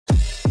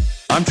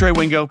I'm Trey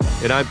Wingo.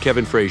 And I'm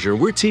Kevin Frazier.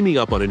 We're teaming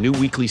up on a new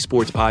weekly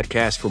sports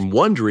podcast from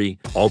Wondery,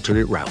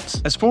 Alternate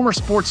Routes. As former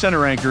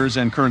SportsCenter anchors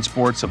and current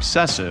sports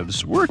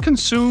obsessives, we're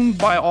consumed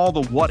by all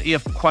the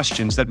what-if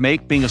questions that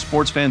make being a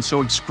sports fan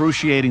so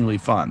excruciatingly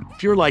fun.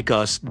 If you're like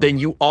us, then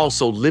you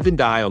also live and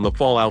die on the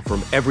fallout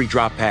from every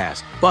drop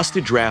pass,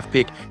 busted draft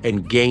pick,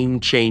 and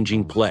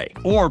game-changing play.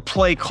 Or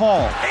play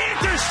call.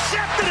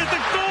 Intercepted at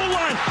the goal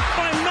line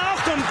by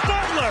Malcolm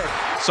Butler.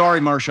 Sorry,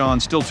 Marshawn,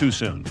 still too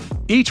soon.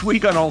 Each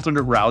week on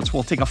Alternate Routes,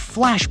 we'll take a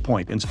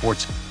flashpoint in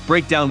sports,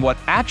 break down what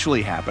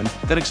actually happened,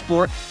 then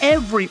explore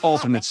every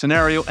alternate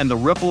scenario and the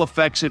ripple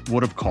effects it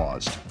would have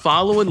caused.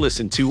 Follow and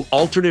listen to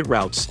Alternate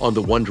Routes on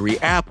the Wondery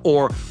app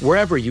or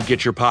wherever you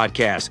get your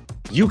podcasts.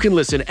 You can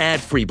listen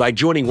ad-free by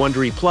joining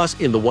Wondery Plus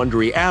in the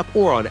Wondery app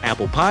or on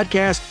Apple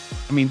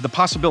Podcasts. I mean, the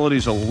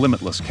possibilities are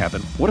limitless,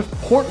 Kevin. What if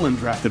Portland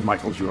drafted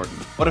Michael Jordan?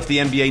 What if the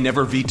NBA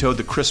never vetoed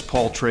the Chris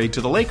Paul trade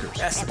to the Lakers?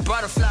 That's a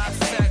butterfly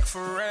effect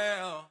for real.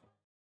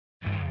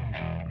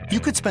 You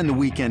could spend the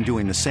weekend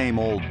doing the same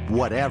old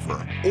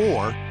whatever,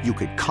 or you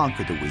could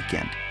conquer the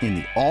weekend in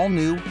the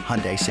all-new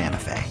Hyundai Santa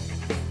Fe.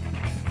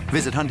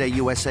 Visit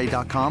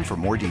HyundaiUSA.com for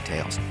more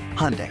details.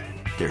 Hyundai,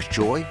 there's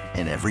joy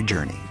in every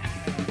journey.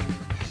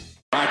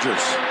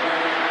 Rodgers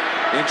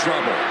in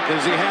trouble.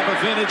 Does he have a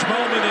vintage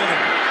moment in him?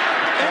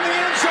 In the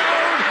end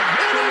zone,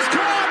 it is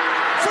caught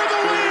for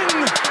the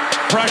win!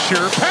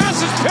 Pressure,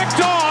 pass is picked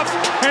off,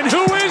 and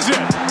who is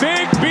it?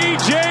 Big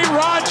B.J.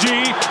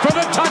 Raji for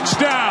the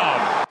touchdown.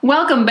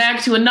 Welcome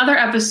back to another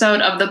episode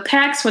of the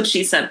Pack's What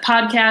She Said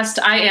podcast.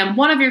 I am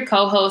one of your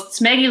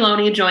co-hosts, Maggie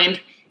Loney, joined,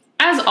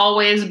 as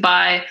always,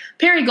 by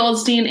Perry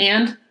Goldstein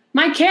and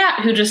my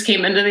cat, who just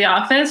came into the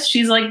office.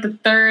 She's like the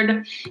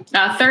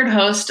third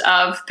host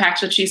of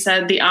Pack's What She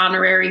Said, the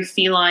honorary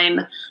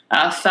feline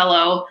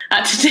fellow.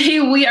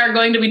 Today we are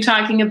going to be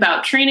talking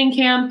about training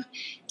camp.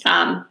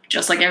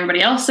 Just like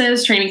everybody else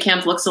is, training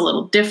camp looks a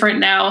little different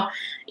now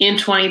in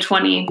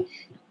 2020.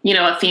 You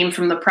know, a theme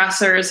from the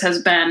pressers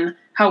has been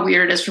how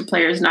weird it is for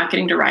players not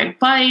getting to ride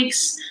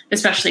bikes,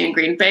 especially in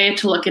Green Bay,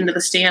 to look into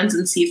the stands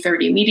and see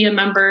 30 media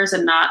members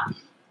and not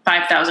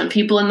 5,000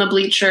 people in the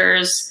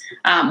bleachers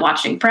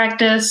watching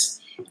practice.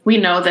 We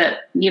know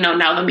that,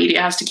 now the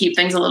media has to keep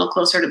things a little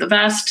closer to the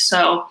vest.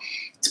 So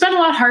it's been a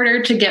lot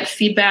harder to get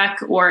feedback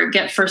or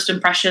get first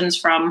impressions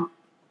from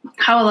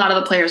how a lot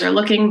of the players are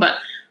looking, but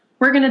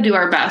we're going to do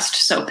our best.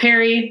 So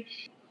Perry,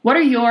 what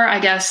are your,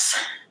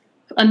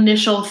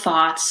 initial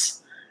thoughts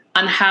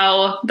on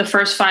how the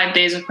first 5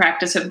 days of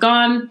practice have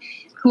gone?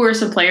 Who are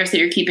some players that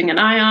you're keeping an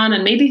eye on?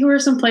 And maybe who are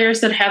some players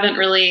that haven't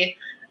really,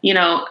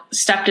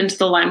 stepped into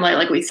the limelight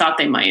like we thought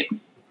they might?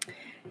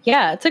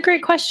 Yeah, it's a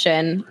great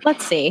question.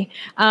 Let's see.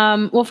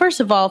 Well, first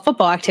of all,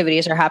 football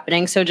activities are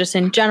happening. So just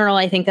in general,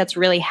 I think that's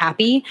really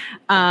happy.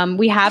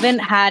 We've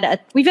had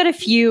a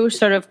few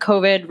sort of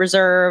COVID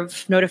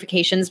reserve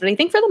notifications, but I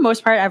think for the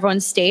most part,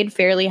 everyone's stayed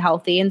fairly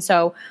healthy. And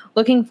so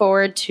looking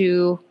forward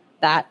to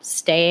that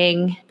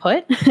staying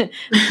put.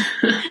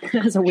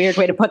 That's a weird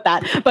way to put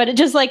that, but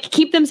just like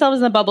keep themselves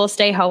in the bubble,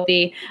 stay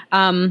healthy.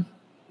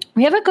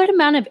 We have a good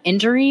amount of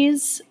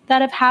injuries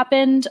that have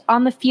happened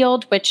on the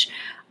field, which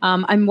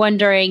I'm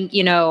wondering,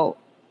 and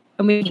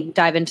we can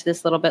dive into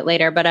this a little bit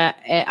later, but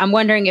I'm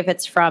wondering if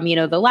it's from,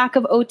 the lack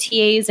of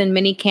OTAs and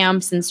mini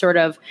camps and sort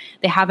of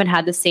they haven't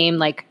had the same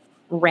like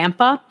ramp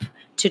up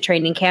to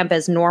training camp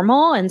as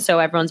normal. And so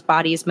everyone's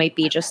bodies might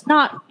be just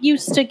not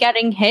used to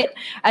getting hit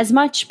as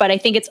much. But I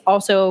think it's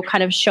also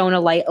kind of shown a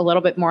light a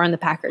little bit more on the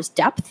Packers'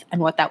 depth and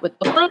what that would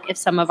look like if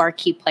some of our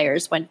key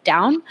players went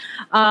down.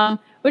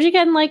 Which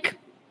again,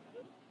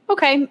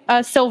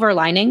 a silver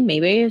lining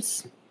maybe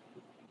is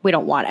we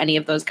don't want any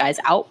of those guys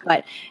out,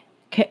 but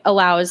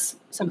allows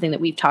something that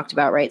we've talked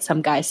about, right?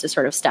 Some guys to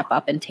sort of step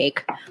up and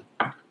take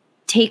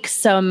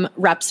some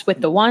reps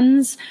with the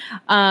ones.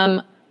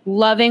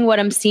 Loving what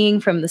I'm seeing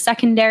from the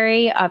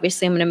secondary.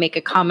 Obviously, I'm going to make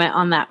a comment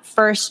on that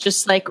first.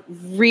 Just like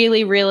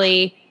really,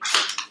 really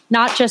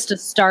not just the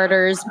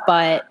starters,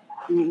 but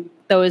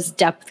those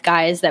depth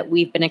guys that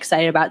we've been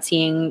excited about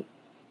seeing.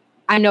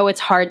 I know it's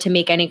hard to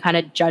make any kind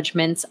of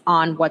judgments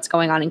on what's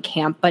going on in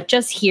camp, but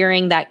just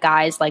hearing that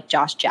guys like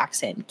Josh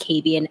Jackson,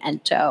 Kabian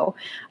Ento,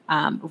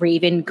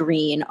 Raven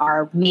Green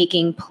are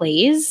making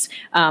plays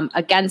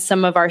against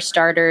some of our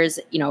starters,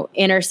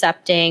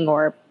 intercepting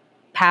or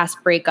pass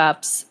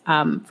breakups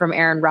from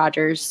Aaron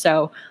Rodgers.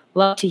 So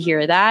love to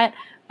hear that.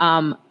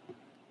 Can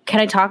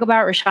I talk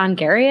about Rashawn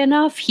Gary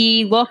enough?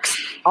 He looks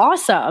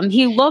awesome.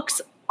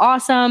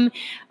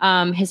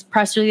 His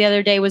presser the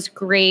other day was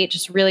great.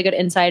 Just really good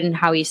insight in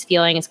how he's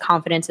feeling, his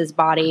confidence, his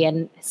body,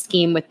 and his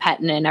scheme with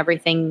Pettine and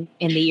everything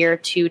in the year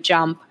 2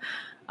 jump.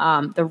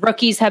 The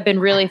rookies have been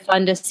really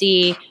fun to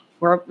see.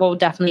 We'll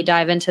definitely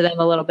dive into them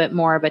a little bit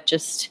more, but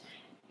just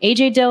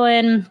A.J.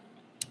 Dillon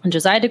and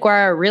Josiah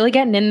DeGuara are really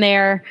getting in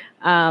there.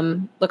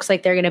 Looks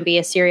like they're going to be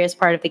a serious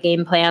part of the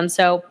game plan.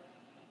 So,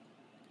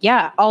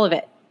 yeah, all of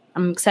it.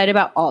 I'm excited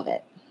about all of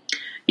it.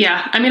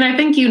 Yeah, I mean, I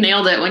think you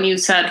nailed it when you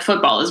said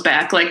football is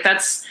back. Like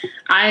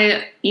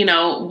I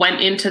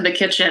went into the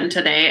kitchen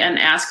today and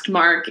asked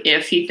Mark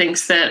if he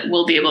thinks that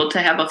we'll be able to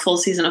have a full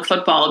season of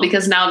football,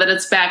 because now that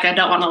it's back, I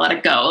don't want to let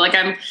it go. Like,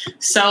 I'm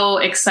so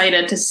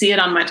excited to see it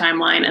on my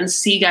timeline and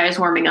see guys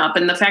warming up,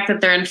 and the fact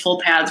that they're in full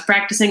pads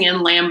practicing in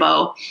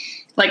Lambeau,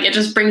 like, it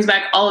just brings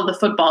back all of the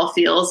football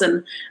feels,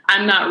 and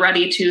I'm not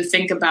ready to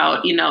think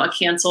about, a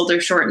canceled or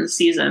shortened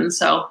season.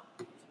 So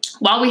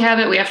while we have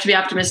it, we have to be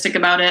optimistic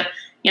about it.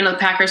 The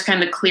Packers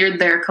kind of cleared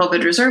their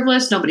COVID reserve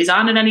list. Nobody's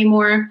on it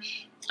anymore.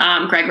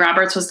 Greg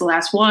Roberts was the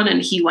last one, and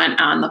he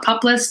went on the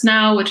PUP list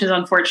now, which is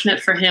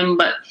unfortunate for him.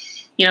 But,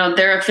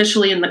 they're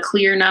officially in the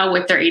clear now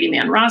with their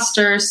 80-man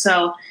roster.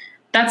 So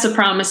that's a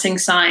promising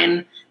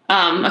sign.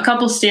 A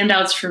couple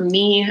standouts for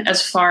me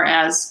as far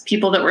as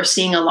people that we're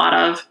seeing a lot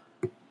of.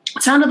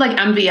 It sounded like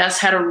MVS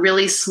had a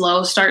really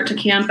slow start to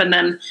camp, and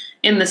then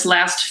in this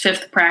last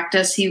fifth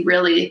practice, he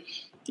really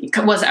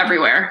was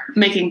everywhere,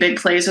 making big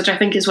plays, which I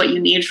think is what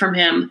you need from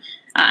him.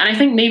 And I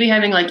think maybe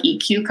having like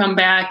EQ come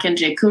back and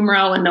Jay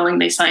Kumro, and knowing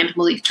they signed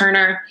Malik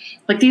Turner,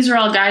 like, these are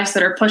all guys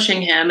that are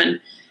pushing him.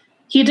 And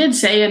he did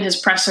say in his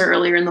presser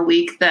earlier in the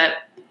week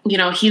that,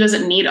 he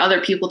doesn't need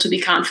other people to be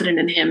confident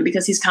in him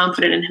because he's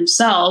confident in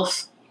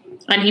himself.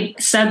 And he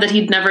said that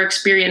he'd never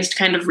experienced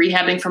kind of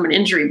rehabbing from an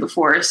injury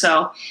before.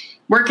 So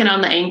working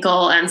on the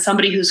ankle, and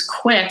somebody who's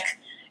quick,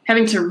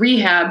 having to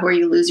rehab where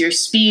you lose your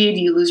speed,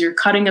 you lose your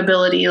cutting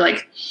ability.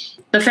 Like,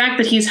 the fact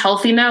that he's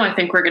healthy now, I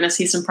think we're going to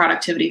see some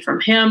productivity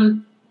from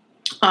him.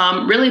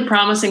 Really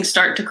promising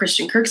start to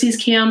Christian Kirksey's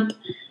camp.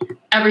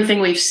 Everything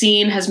we've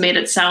seen has made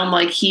it sound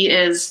like he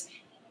is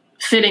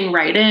fitting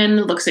right in,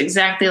 looks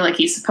exactly like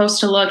he's supposed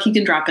to look. He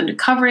can drop into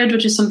coverage,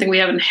 which is something we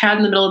haven't had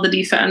in the middle of the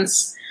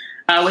defense,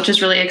 which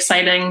is really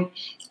exciting.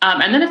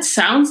 And then it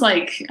sounds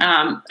like,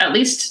 at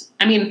least,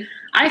 I mean,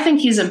 I think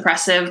he's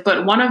impressive,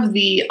 but one of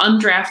the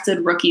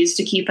undrafted rookies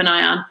to keep an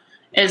eye on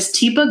is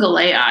Tipa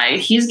Galeai.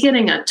 He's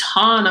getting a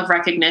ton of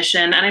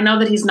recognition, and I know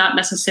that he's not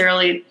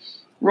necessarily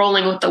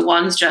rolling with the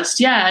ones just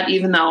yet,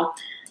 even though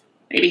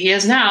maybe he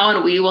is now,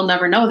 and we will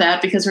never know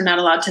that because we're not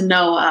allowed to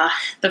know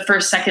the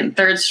first, second,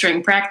 third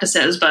string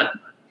practices. But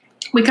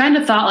we kind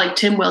of thought like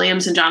Tim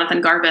Williams and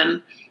Jonathan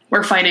Garvin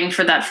were fighting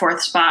for that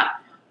fourth spot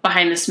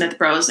behind the Smith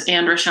Bros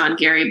and Rashawn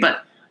Gary,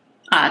 but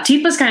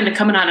Tipa's kind of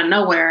coming out of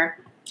nowhere.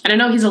 And I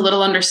know he's a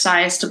little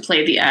undersized to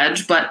play the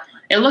edge, but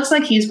it looks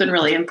like he's been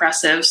really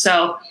impressive.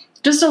 So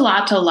just a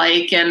lot to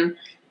like. And,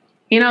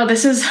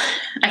 this is,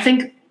 I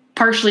think,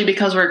 partially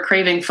because we're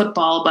craving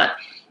football, but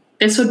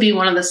this would be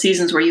one of the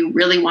seasons where you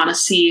really want to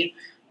see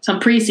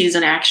some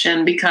preseason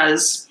action,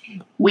 because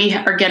we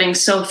are getting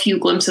so few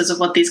glimpses of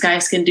what these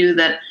guys can do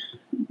that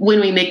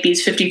when we make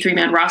these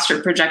 53-man roster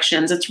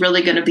projections, it's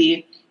really going to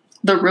be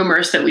the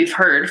rumors that we've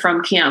heard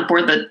from camp,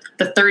 or the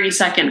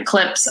 30-second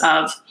clips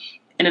of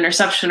an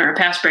interception or a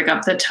pass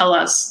breakup that tell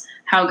us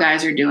how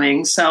guys are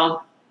doing.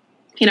 So,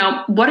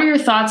 what are your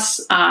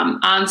thoughts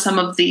on some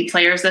of the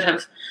players that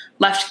have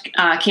left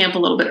camp a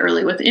little bit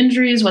early with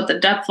injuries, what the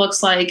depth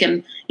looks like?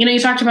 And, you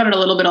talked about it a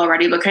little bit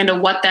already, but kind of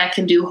what that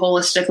can do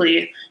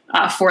holistically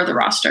for the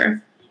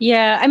roster.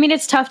 Yeah, I mean,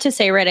 it's tough to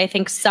say, right? I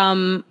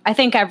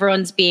think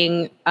everyone's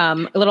being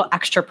a little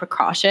extra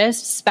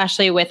precautious,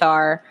 especially with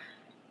our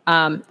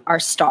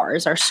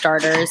stars, our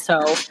starters.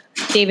 So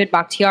David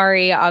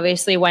Bakhtiari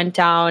obviously went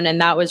down, and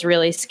that was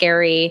really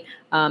scary.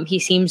 He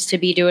seems to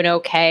be doing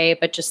okay,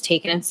 but just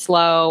taking it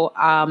slow.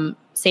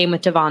 Same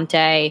with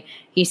Devontae.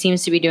 He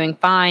seems to be doing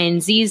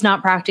fine. Z's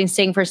not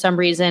practicing for some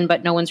reason,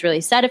 but no one's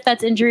really said if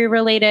that's injury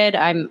related.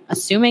 I'm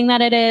assuming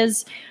that it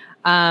is.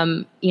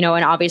 And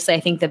obviously I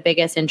think the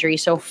biggest injury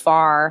so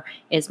far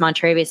is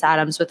Montravius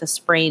Adams with a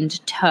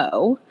sprained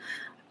toe.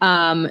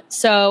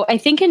 So I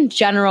think in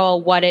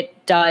general, what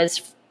it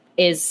does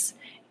is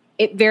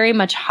it very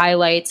much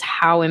highlights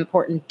how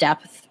important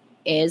depth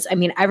is. I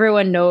mean,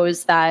 everyone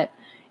knows that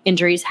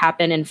injuries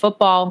happen in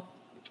football.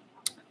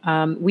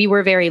 We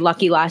were very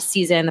lucky last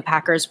season. The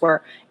Packers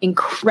were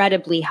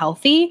incredibly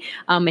healthy.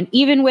 And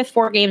even with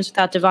 4 games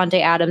without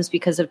Devontae Adams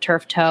because of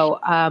turf toe,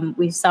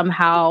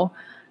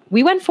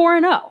 we went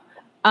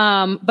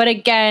 4-0. But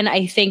again,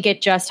 I think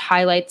it just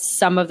highlights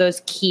some of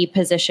those key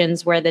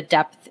positions where the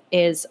depth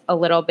is a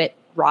little bit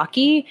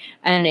rocky,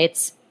 and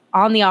it's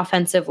on the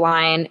offensive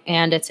line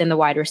and it's in the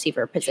wide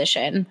receiver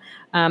position.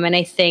 And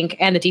I think,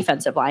 and the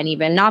defensive line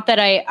even, not that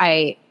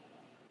I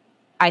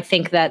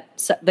think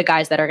that the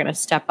guys that are going to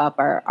step up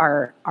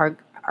are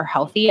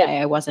healthy.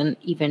 I wasn't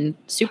even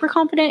super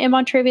confident in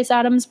Montravius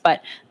Adams,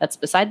 but that's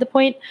beside the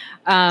point.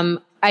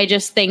 I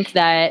just think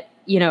that,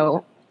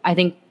 I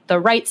think the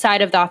right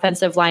side of the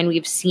offensive line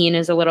we've seen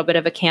is a little bit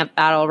of a camp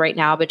battle right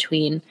now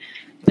between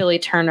Billy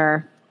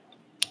Turner,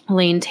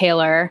 Lane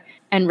Taylor,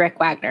 and Rick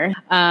Wagner.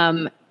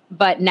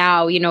 But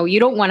now, you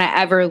don't want to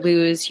ever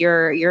lose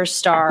your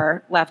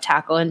star left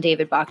tackle in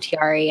David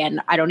Bakhtiari,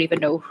 and I don't even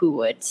know who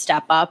would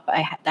step up.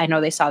 I know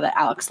they saw that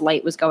Alex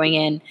Light was going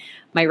in,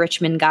 my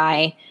Richmond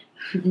guy.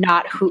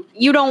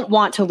 You don't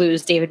want to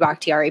lose David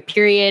Bakhtiari,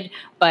 period.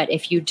 But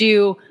if you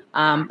do,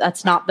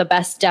 That's not the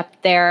best depth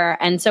there.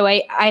 And so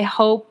I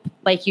hope,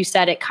 like you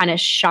said, it kind of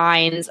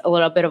shines a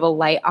little bit of a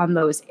light on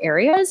those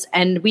areas,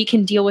 and we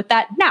can deal with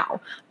that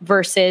now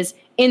versus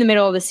in the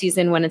middle of the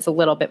season when it's a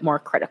little bit more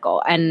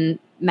critical. And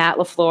Matt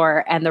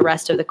LaFleur and the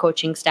rest of the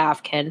coaching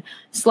staff can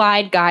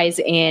slide guys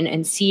in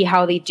and see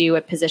how they do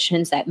at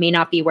positions that may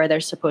not be where they're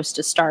supposed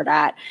to start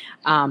at.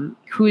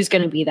 Who's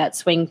going to be that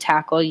swing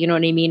tackle? You know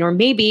what I mean? Or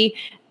maybe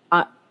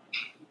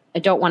I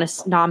don't want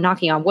to, no, I'm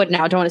knocking on wood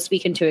now. I don't want to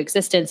speak into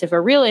existence. If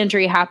a real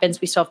injury happens,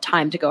 we still have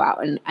time to go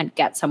out and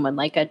get someone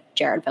like a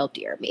Jared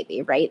Valdir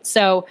maybe, right?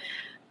 So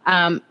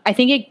I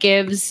think it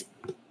gives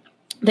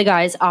the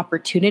guys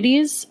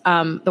opportunities.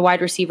 The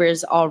wide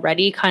receivers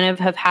already kind of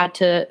have had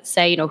to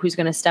say, who's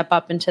going to step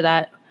up into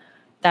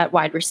that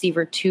wide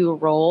receiver 2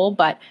 role.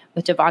 But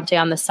with Devontae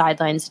on the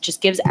sidelines, it just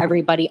gives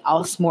everybody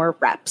else more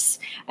reps.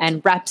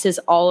 And reps is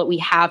all that we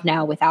have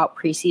now without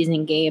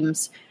preseason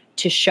games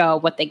to show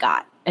what they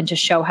got and to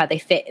show how they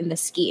fit in the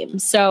scheme.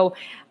 So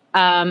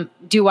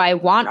do I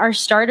want our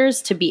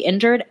starters to be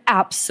injured?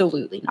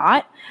 Absolutely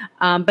not.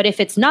 But if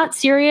it's not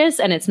serious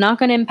and it's not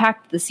going to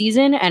impact the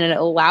season and it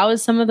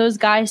allows some of those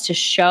guys to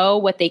show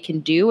what they can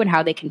do and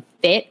how they can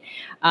fit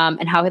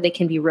and how they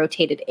can be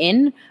rotated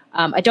in,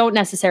 I don't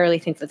necessarily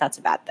think that that's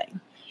a bad thing.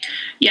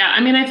 Yeah,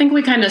 I mean, I think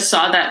we kind of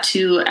saw that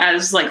too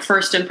as like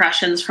first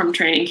impressions from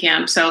training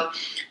camp. So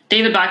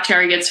David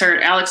Bakhtiari gets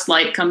hurt, Alex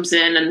Light comes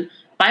in, and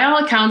by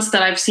all accounts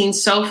that I've seen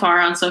so far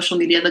on social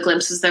media, the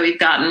glimpses that we've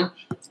gotten,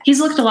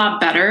 he's looked a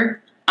lot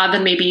better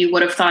than maybe you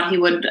would have thought he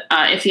would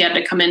if he had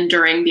to come in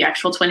during the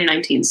actual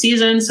 2019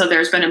 season. So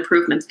there's been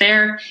improvements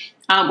there.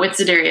 With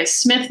Zadarius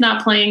Smith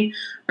not playing,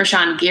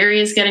 Rashawn Gary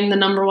is getting the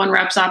number 1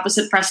 reps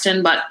opposite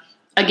Preston. But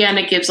again,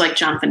 it gives like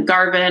Jonathan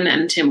Garvin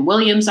and Tim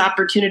Williams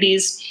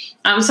opportunities.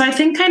 So I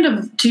think kind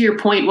of to your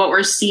point, what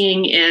we're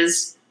seeing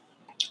is,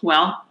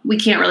 well, we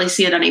can't really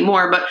see it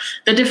anymore, but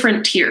the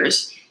different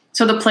tiers.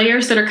 So the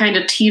players that are kind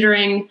of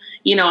teetering,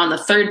 on the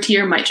 3rd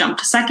tier might jump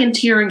to 2nd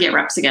tier and get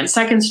reps against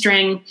 2nd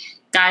string.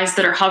 Guys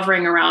that are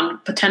hovering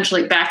around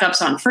potentially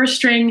backups on 1st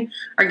string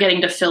are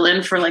getting to fill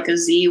in for like a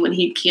Z when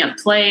he can't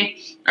play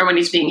or when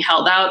he's being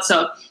held out.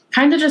 So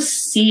kind of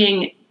just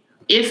seeing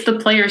if the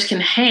players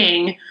can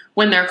hang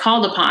when they're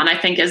called upon, I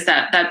think is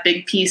that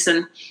big piece.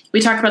 And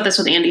we talked about this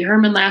with Andy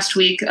Herman last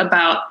week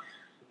about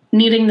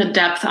needing the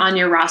depth on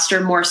your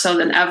roster more so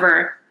than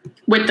ever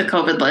with the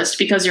COVID list,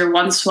 because you're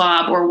one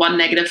swab or one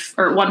negative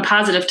or one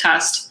positive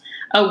test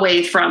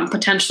away from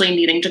potentially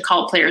needing to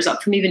call players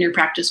up from even your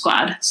practice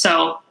squad.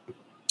 So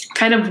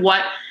kind of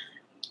what,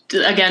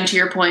 again, to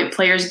your point,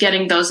 players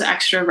getting those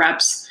extra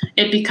reps,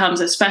 it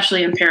becomes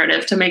especially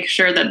imperative to make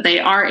sure that they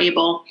are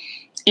able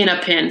in a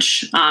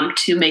pinch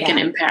to make an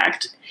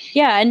impact.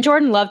 Yeah. And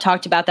Jordan Love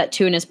talked about that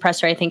too in his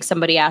presser. I think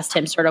somebody asked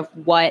him sort of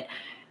what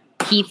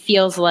he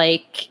feels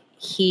like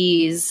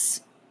he's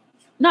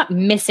not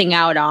missing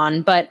out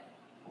on, but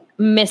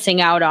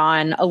missing out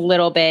on a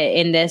little bit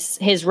in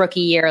his rookie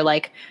year,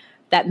 like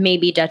that may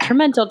be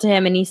detrimental to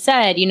him. And he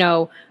said,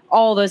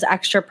 all those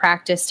extra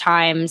practice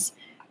times,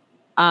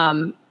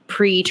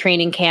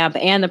 pre-training camp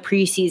and the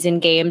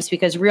preseason games,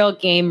 because real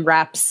game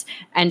reps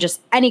and just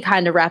any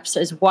kind of reps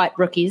is what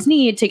rookies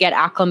need to get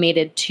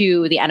acclimated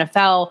to the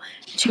NFL,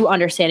 to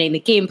understanding the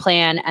game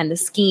plan and the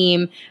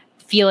scheme,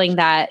 feeling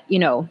that,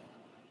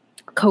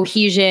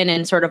 cohesion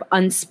and sort of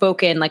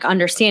unspoken like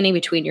understanding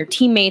between your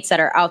teammates that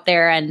are out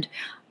there. And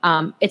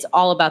it's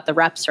all about the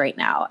reps right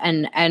now.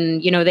 And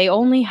they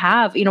only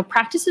have,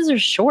 practices are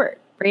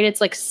short, right? It's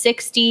like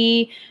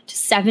 60 to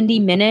 70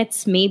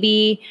 minutes,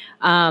 maybe.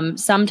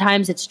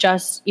 Sometimes it's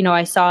just,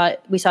 we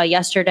saw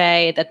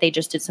yesterday that they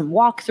just did some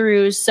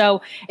walkthroughs.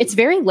 So it's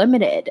very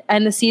limited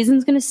and the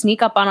season's going to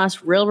sneak up on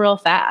us real, real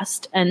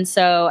fast. And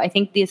so I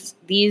think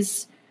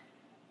these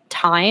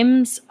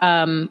times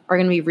are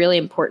going to be really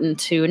important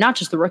to not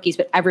just the rookies,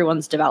 but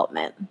everyone's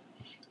development.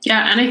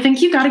 Yeah. And I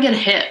think you got to get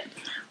hit.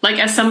 Like,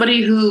 as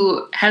somebody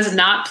who has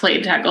not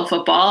played tackle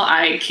football,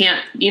 I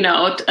can't,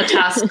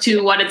 attest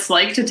to what it's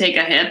like to take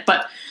a hit.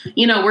 But,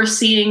 we're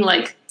seeing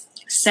like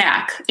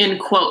sack in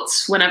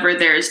quotes whenever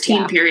there's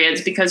team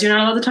periods, because you're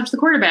not allowed to touch the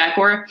quarterback,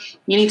 or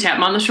you need to tap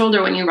them on the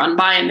shoulder when you run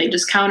by and they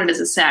just count it as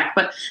a sack.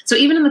 But so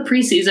even in the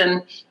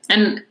preseason,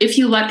 and if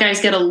you let guys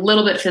get a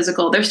little bit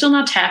physical, they're still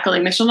not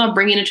tackling. They're still not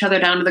bringing each other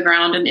down to the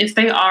ground. And if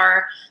they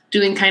are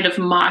doing kind of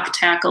mock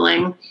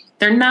tackling,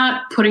 they're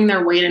not putting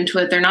their weight into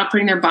it. They're not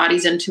putting their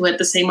bodies into it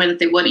the same way that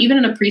they would even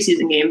in a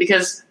preseason game,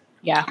 because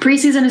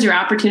preseason is your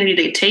opportunity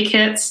to take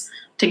hits,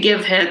 to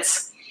give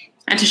hits,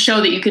 and to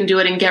show that you can do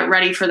it and get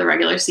ready for the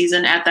regular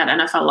season at that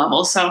NFL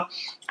level. So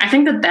I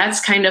think that that's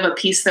kind of a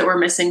piece that we're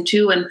missing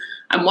too. And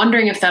I'm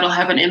wondering if that'll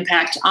have an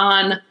impact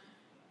on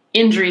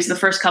injuries the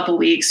first couple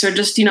weeks, or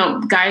just,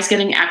 guys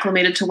getting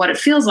acclimated to what it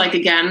feels like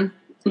again,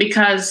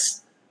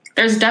 because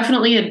there's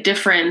definitely a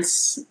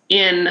difference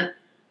in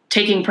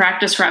taking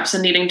practice reps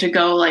and needing to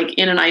go like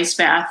in an ice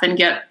bath and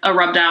get a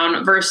rub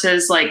down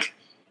versus like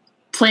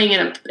playing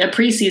in a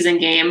preseason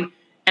game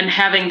and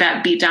having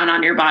that beat down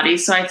on your body.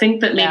 So I think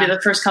that maybe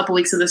the first couple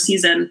weeks of the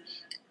season,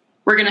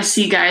 we're going to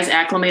see guys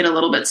acclimate a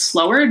little bit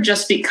slower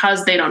just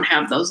because they don't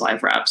have those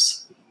live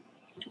reps.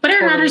 But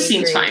Aaron Rodgers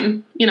seems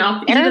fine. You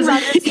know, Aaron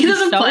Rodgers he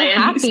doesn't so play.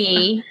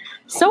 happy.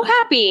 So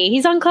happy.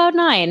 He's on cloud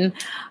nine.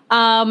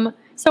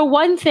 So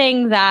one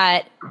thing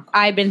that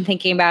I've been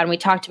thinking about and we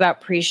talked about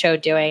pre-show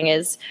doing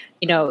is,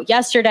 you know,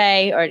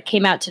 yesterday, or it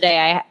came out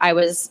today, I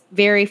was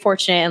very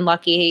fortunate and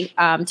lucky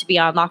to be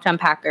on Locked On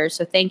Packers.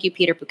 So thank you,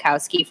 Peter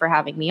Bukowski, for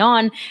having me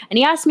on. And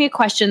he asked me a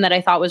question that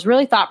I thought was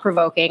really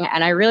thought-provoking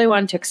and I really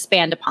wanted to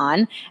expand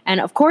upon. And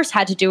of course,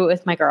 had to do it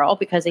with my girl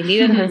because I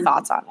needed her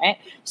thoughts on it.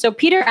 So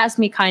Peter asked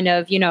me kind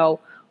of, you know,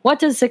 what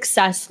does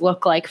success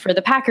look like for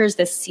the Packers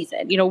this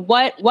season? You know,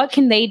 what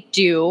can they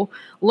do,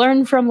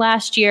 learn from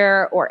last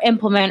year, or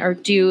implement or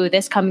do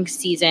this coming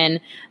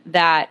season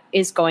that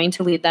is going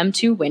to lead them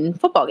to win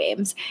football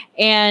games?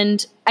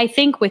 And I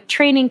think with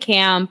training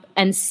camp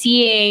and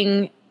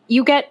seeing,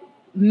 you get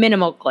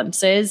minimal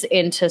glimpses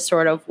into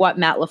sort of what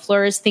Matt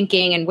LaFleur is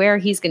thinking and where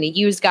he's going to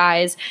use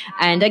guys.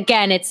 And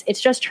again, it's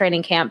just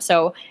training camp,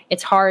 so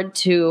it's hard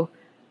to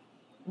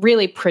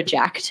really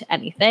project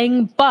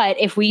anything. But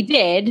if we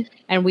did,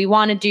 and we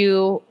want to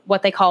do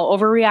what they call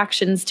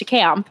overreactions to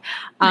camp,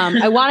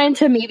 I wanted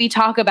to maybe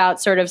talk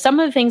about sort of some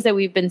of the things that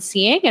we've been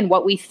seeing and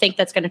what we think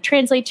that's going to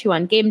translate to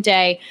on game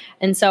day.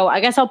 And so I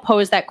guess I'll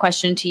pose that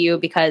question to you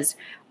because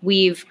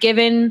we've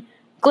given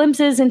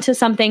glimpses into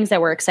some things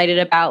that we're excited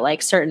about,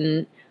 like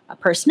certain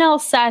personnel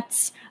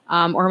sets,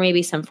 or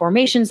maybe some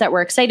formations that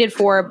we're excited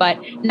for. But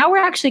now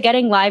we're actually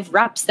getting live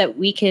reps that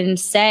we can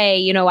say,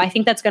 you know, I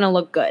think that's going to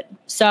look good.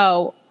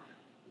 So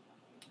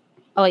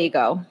I'll let you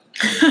go.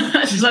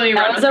 Just let me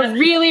run. That was a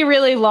really,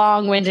 really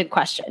long-winded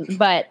question,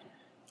 but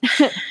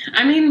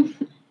I mean,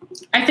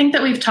 I think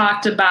that we've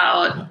talked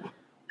about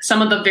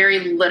some of the very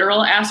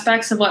literal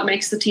aspects of what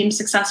makes the team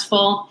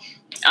successful.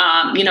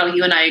 You know,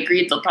 you and I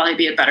agreed they'll probably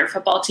be a better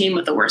football team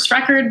with a worse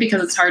record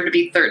because it's hard to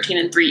be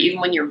 13-3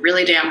 even when you're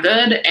really damn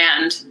good.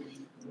 And,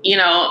 you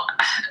know,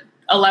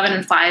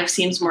 11-5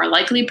 seems more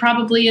likely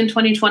probably in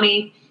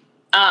 2020.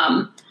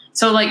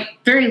 So like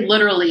very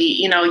literally,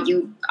 you know,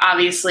 you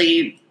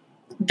obviously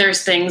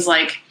there's things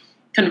like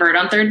convert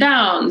on third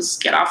downs,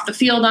 get off the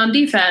field on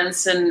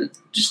defense, and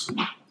just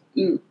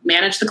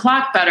manage the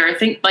clock better. I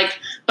think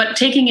but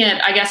taking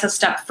it, I guess, a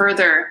step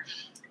further,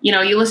 you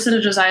know, you listen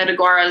to Josiah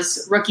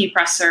DeGuara's rookie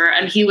presser,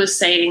 and he was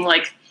saying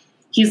like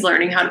he's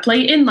learning how to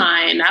play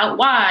inline, out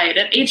wide,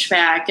 at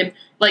HVAC, and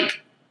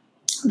like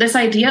this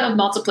idea of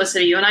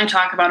multiplicity. You and I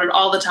talk about it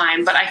all the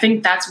time, but I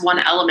think that's one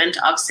element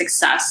of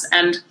success.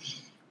 And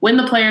when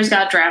the players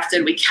got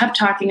drafted, we kept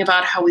talking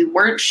about how we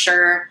weren't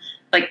sure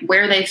like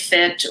where they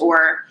fit,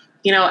 or,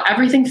 you know,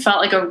 everything felt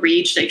like a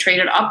reach. They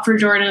traded up for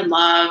Jordan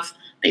Love.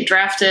 They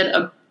drafted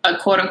a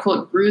quote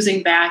unquote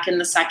bruising back in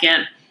the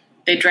second.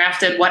 They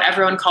drafted what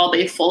everyone called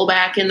a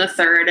fullback in the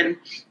third. And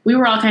we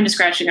were all kind of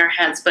scratching our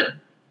heads. But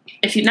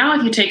if you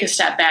take a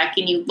step back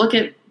and you look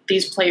at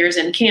these players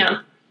in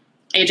camp,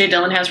 AJ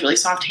Dillon has really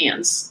soft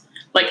hands.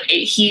 Like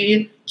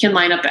he can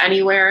line up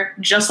anywhere,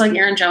 just like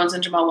Aaron Jones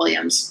and Jamal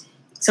Williams.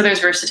 So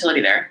there's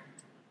versatility there.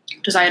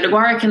 Josiah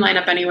DeGuara can line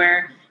up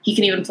anywhere. He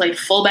can even play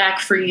fullback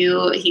for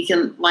you. He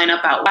can line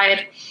up out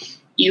wide.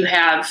 You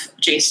have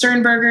Jay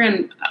Sternberger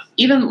and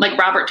even like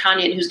Robert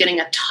Tonyan, who's getting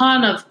a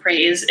ton of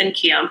praise in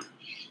camp.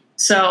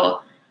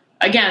 So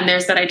again,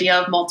 there's that idea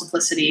of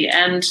multiplicity.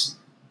 And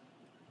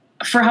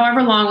for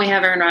however long we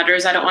have Aaron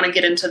Rodgers, I don't want to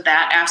get into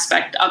that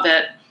aspect of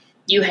it.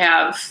 You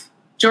have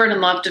Jordan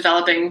Love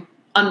developing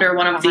under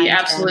one of the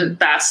absolute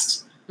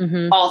best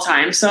all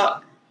time.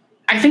 So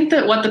I think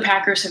that what the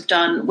Packers have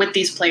done with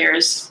these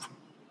players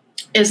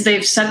is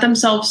they've set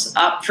themselves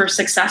up for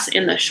success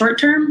in the short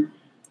term,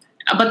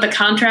 but the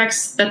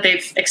contracts that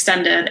they've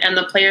extended and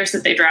the players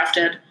that they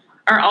drafted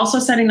are also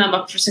setting them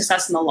up for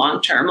success in the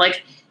long term.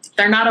 Like,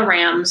 they're not a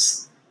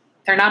Rams,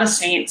 they're not a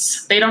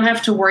Saints. They don't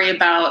have to worry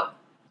about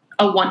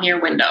a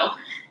 1-year window.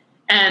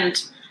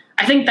 And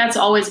I think that's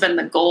always been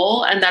the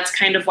goal, and that's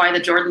kind of why the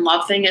Jordan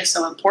Love thing is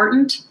so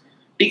important,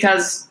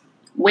 because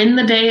when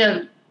the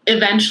day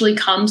eventually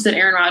comes that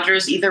Aaron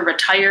Rodgers either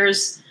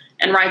retires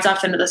and rides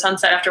off into the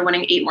sunset after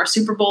winning 8 more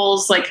Super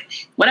Bowls, like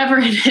whatever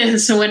it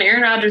is, so when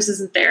Aaron Rodgers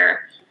isn't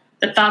there,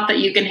 the thought that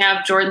you can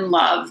have Jordan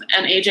Love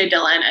and A.J.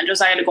 Dillon and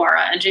Josiah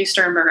DeGuara and Jay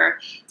Sternberger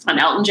and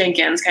Elton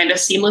Jenkins kind of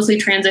seamlessly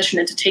transition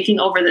into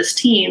taking over this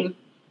team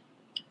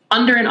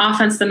under an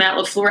offense that Matt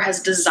LaFleur has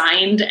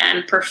designed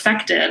and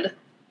perfected,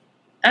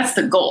 that's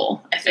the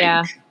goal, I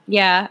think.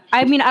 Yeah.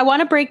 I mean, I want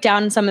to break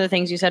down some of the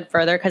things you said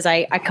further because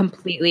I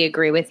completely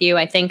agree with you.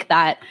 I think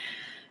that,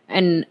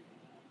 and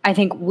I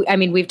think,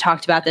 we've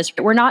talked about this.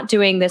 We're not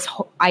doing this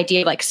whole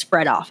idea of like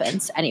spread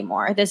offense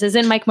anymore. This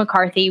isn't Mike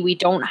McCarthy. We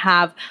don't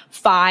have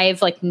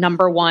 5 like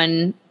number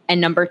 1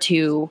 and number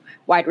 2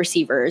 wide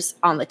receivers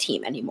on the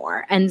team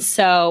anymore. And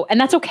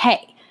that's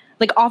okay.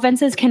 Like,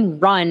 offenses can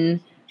run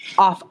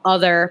off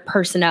other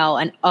personnel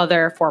and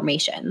other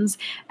formations.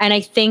 And I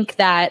think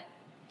that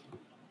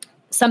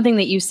something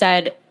that you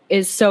said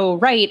is so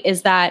right,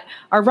 is that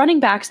our running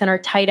backs and our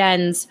tight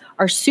ends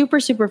are super,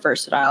 super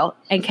versatile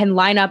and can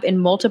line up in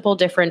multiple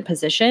different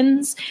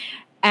positions.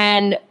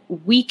 And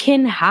we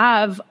can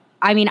have,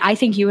 I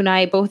think you and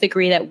I both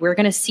agree that we're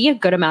going to see a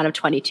good amount of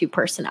 22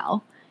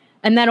 personnel.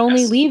 And that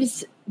only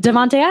leaves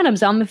Davante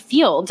Adams on the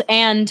field.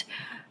 And,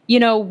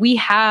 we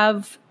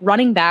have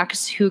running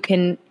backs who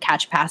can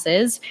catch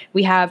passes.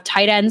 We have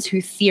tight ends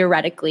who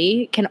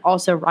theoretically can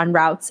also run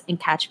routes and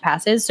catch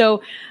passes.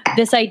 So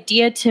this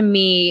idea to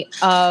me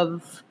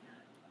of,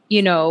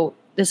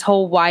 this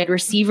whole wide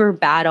receiver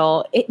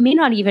battle, it may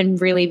not even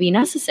really be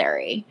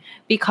necessary,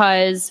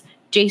 because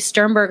Jace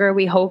Sternberger,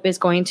 we hope, is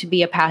going to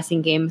be a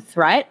passing game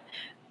threat.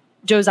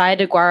 Josiah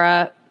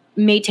DeGuara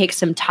may take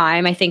some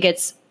time. I think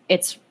it's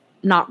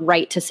not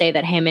right to say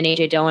that him and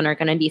A.J. Dillon are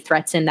going to be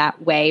threats in that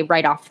way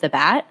right off the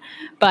bat,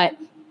 but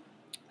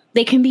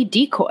they can be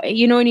decoy.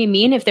 You know what I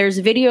mean? If there's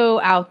video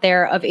out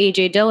there of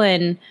A.J.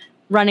 Dillon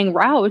running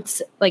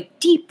routes, like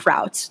deep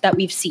routes that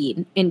we've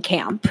seen in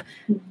camp,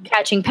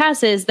 catching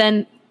passes,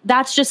 then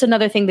that's just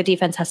another thing the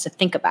defense has to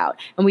think about.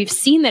 And we've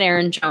seen that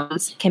Aaron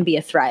Jones can be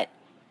a threat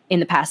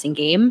in the passing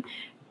game.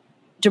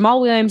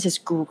 Jamal Williams is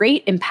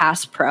great in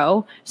pass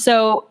pro.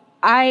 So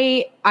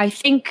I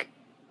think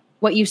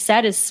what you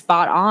said is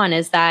spot on,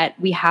 is that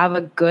we have a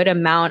good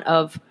amount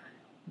of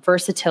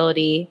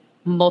versatility,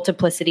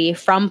 multiplicity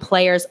from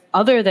players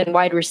other than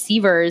wide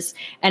receivers.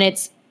 And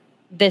it's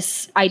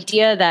this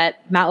idea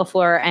that Matt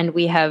LaFleur and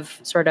we have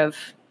sort of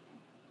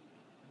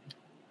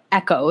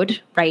echoed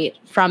right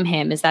from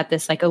him, is that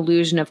this like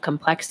illusion of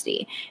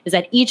complexity, is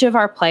that each of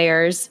our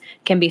players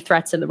can be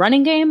threats in the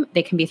running game,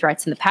 they can be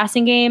threats in the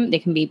passing game, they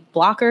can be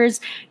blockers.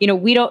 You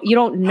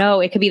don't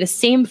know, it could be the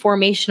same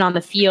formation on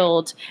the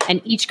field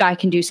and each guy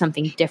can do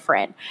something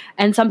different.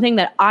 And something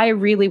that I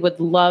really would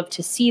love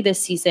to see this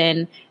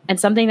season, and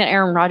something that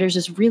Aaron Rodgers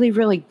is really,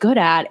 really good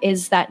at,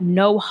 is that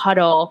no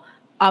huddle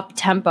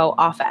up-tempo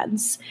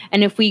offense.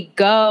 And if we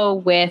go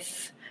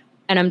with,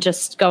 and I'm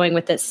just going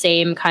with the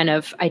same kind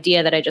of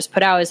idea that I just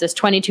put out, is this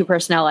 22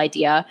 personnel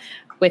idea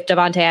with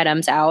Davante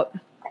Adams out.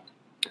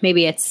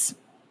 Maybe it's,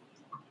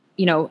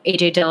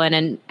 A.J.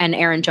 Dillon and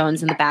Aaron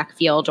Jones in the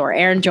backfield, or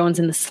Aaron Jones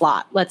in the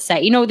slot, let's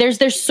say.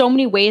 There's so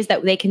many ways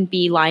that they can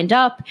be lined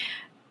up.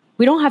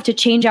 We don't have to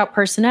change out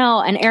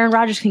personnel, and Aaron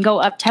Rodgers can go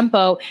up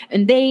tempo,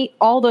 and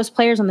all those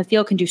players on the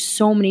field can do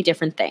so many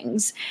different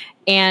things.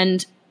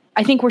 And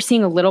I think we're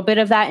seeing a little bit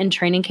of that in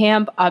training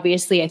camp.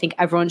 Obviously, I think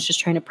everyone's just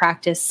trying to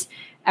practice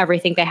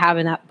everything they have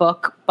in that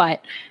book.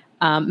 But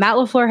Matt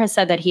LaFleur has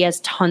said that he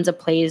has tons of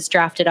plays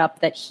drafted up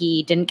that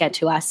he didn't get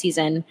to last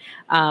season.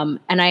 And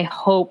I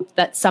hope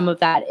that some of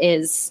that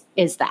is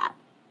that.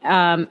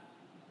 And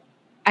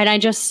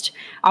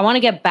I want to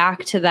get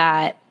back to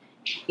that,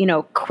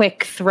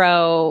 quick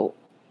throw,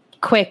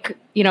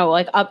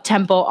 like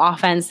up-tempo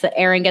offense that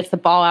Aaron gets the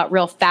ball out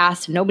real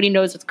fast and nobody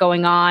knows what's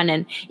going on.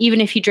 And even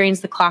if he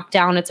drains the clock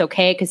down, it's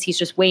okay, because he's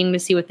just waiting to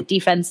see what the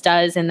defense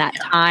does in that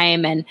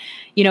time. And,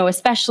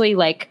 especially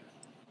like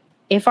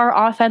if our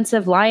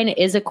offensive line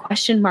is a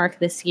question mark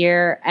this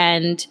year,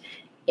 and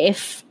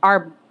if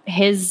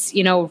his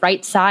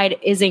right side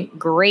isn't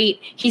great,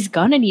 he's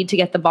going to need to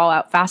get the ball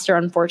out faster.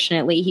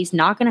 Unfortunately, he's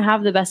not going to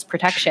have the best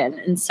protection.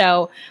 And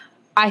so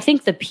I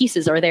think the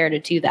pieces are there to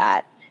do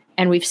that.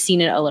 And we've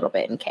seen it a little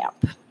bit in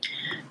camp.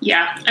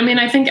 Yeah.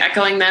 I think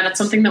echoing that, it's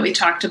something that we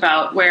talked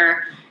about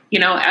where,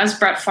 as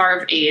Brett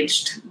Favre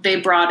aged, they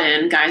brought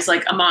in guys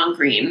like Amon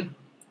Green,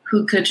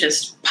 who could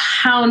just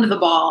pound the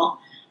ball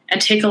and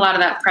take a lot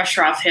of that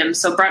pressure off him.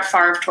 So Brett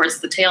Favre,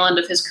 towards the tail end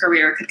of his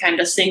career, could kind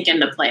of sink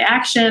into play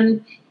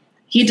action.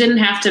 He didn't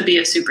have to be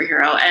a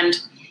superhero. And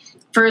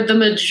for the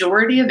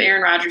majority of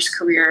Aaron Rodgers'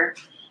 career,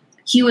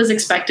 he was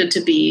expected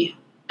to be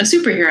a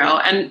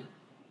superhero. And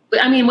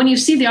when you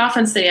see the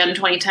offense they had in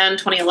 2010,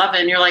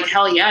 2011, you're like,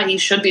 hell yeah, he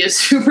should be a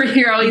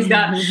superhero. He's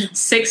got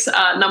 6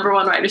 number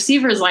one wide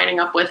receivers lining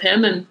up with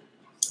him. And,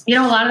 a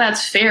lot of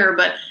that's fair.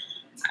 But,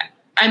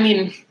 I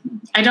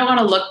don't want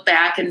to look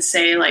back and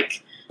say,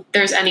 like,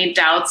 there's any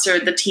doubts or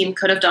the team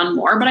could have done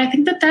more. But I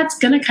think that that's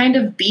going to kind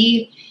of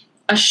be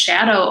a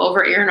shadow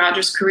over Aaron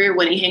Rodgers' career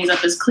when he hangs up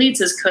his cleats,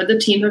 is could the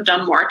team have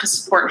done more to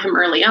support him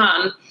early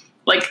on?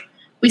 Like,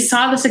 we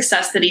saw the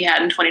success that he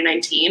had in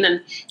 2019,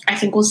 and I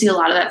think we'll see a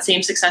lot of that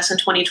same success in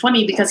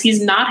 2020, because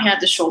he's not had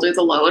to shoulder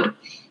the load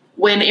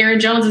when Aaron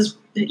Jones is,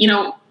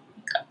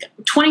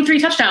 23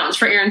 touchdowns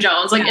for Aaron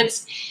Jones. Like,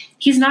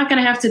 he's not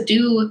going to have to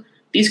do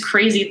these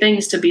crazy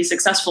things to be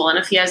successful. And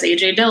if he has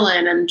A.J.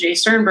 Dillon and Jace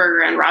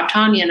Sternberger and Rob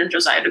Tonyan and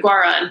Josiah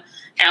DeGuara, and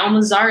Allen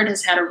Lazard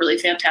has had a really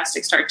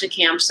fantastic start to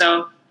camp.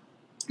 So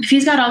if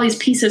he's got all these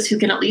pieces who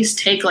can at least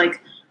take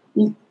like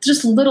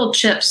just little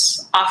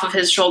chips off of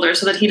his shoulder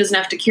so that he doesn't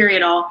have to carry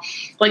it all,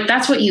 like,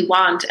 that's what you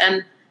want.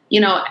 And,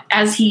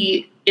 as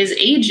he is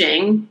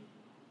aging,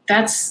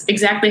 that's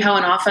exactly how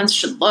an offense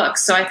should look.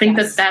 So I think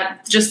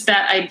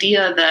that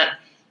idea that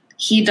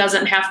he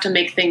doesn't have to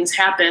make things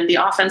happen, the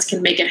offense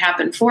can make it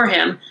happen for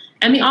him.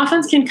 And the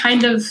offense can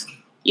kind of,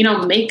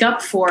 make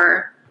up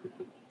for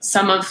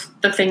some of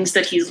the things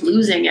that he's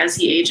losing as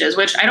he ages,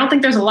 which I don't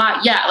think there's a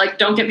lot yet. Like,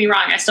 don't get me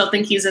wrong, I still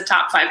think he's a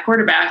top 5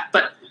 quarterback,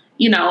 but,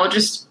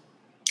 just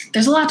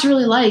there's a lot to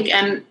really like.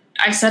 And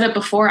I said it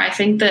before, I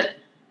think that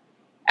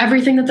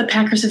everything that the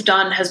Packers have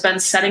done has been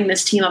setting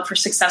this team up for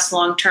success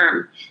long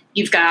term.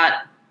 You've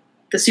got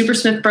the Super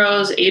Smith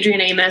Bros,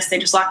 Adrian Amos. They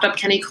just locked up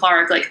Kenny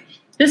Clark. Like,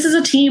 this is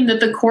a team that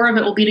the core of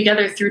it will be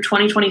together through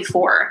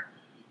 2024.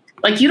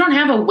 Like, you don't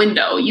have a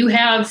window. You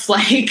have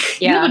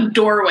you have a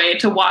doorway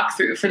to walk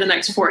through for the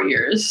next 4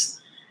 years.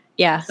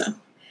 Yeah. So.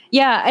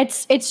 Yeah,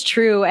 it's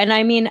true. And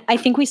I mean, I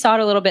think we saw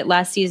it a little bit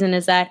last season,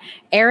 is that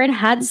Aaron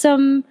had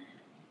some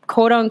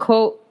quote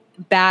unquote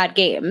bad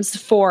games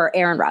for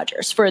Aaron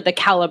Rodgers, for the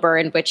caliber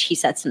in which he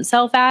sets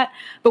himself at,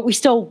 but we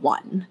still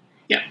won.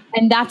 Yeah.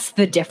 And that's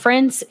the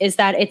difference, is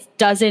that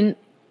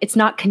it's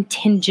not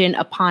contingent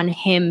upon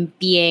him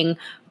being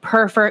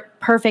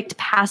perfect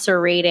passer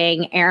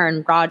rating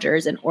Aaron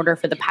Rodgers in order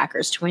for the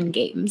Packers to win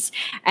games.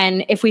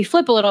 And if we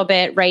flip a little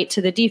bit right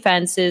to the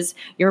defenses,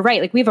 you're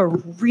right. Like, we have a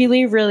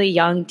really, really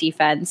young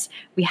defense.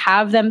 We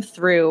have them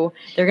through.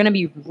 They're going to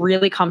be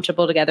really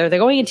comfortable together. They're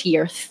going into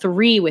year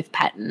 3 with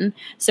Pettin.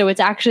 So it's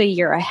actually a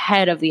year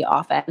ahead of the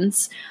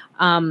offense.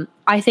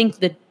 I think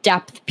the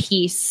depth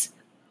piece,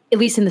 at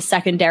least in the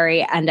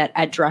secondary and at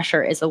edge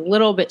rusher, is a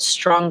little bit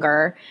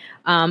stronger.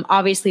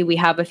 Obviously, we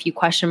have a few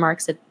question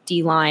marks at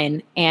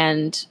D-line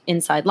and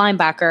inside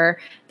linebacker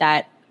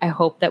that I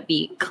hope that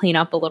we clean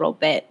up a little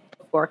bit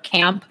before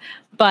camp.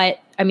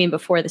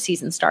 Before the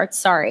season starts,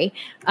 sorry.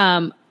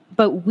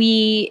 But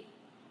we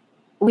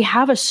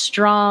have a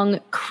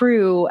strong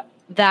crew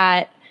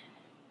that,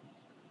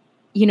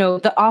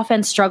 the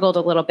offense struggled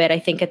a little bit, I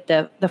think, at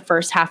the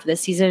first half of the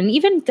season, and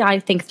even I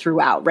think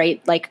throughout,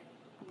 right? Like,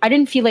 I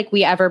didn't feel like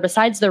we ever,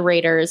 besides the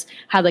Raiders,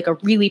 had like a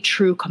really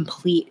true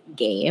complete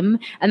game.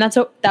 And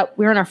that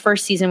we're in our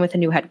first season with a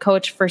new head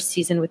coach, first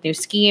season with new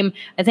scheme.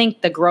 I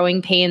think the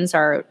growing pains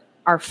are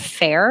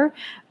fair.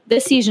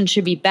 This season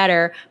should be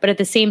better, but at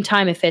the same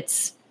time, if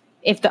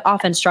the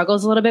offense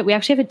struggles a little bit, we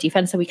actually have a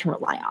defense that we can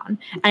rely on.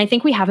 And I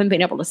think we haven't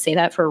been able to say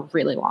that for a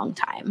really long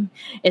time,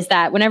 is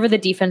that whenever the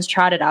defense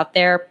trotted out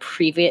there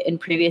in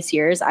previous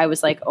years, I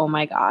was like, oh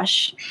my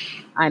gosh,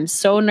 I'm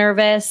so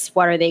nervous.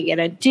 What are they going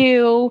to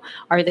do?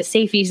 Are the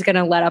safeties going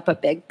to let up a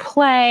big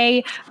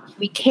play?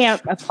 We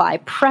can't apply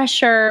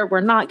pressure.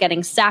 We're not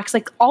getting sacks.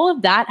 Like, all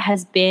of that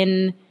has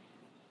been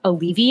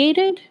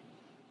alleviated.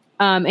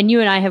 And you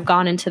and I have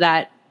gone into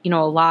that, a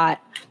lot.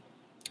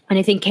 And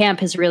I think camp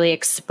has really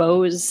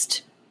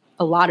exposed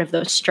a lot of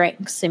those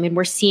strengths. I mean,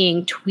 we're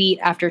seeing tweet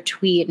after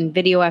tweet and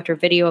video after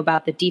video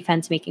about the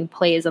defense making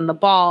plays on the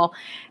ball.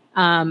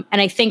 And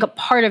I think a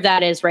part of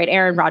that is, right,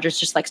 Aaron Rodgers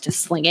just likes to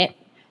sling it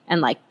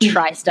and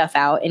try stuff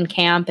out in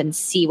camp and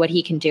see what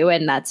he can do.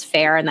 And that's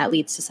fair. And that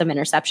leads to some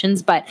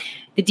interceptions. But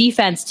the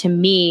defense, to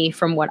me,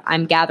 from what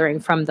I'm gathering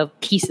from the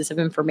pieces of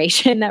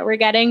information that we're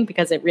getting,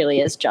 because it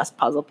really is just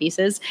puzzle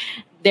pieces,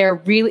 they're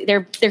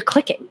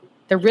clicking.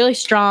 They're really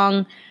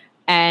strong.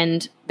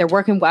 And they're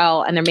working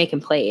well, and they're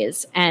making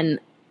plays. And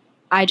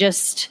I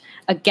just,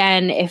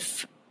 again,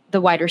 if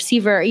the wide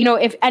receiver,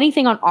 if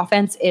anything on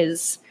offense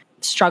is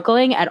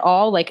struggling at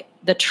all, like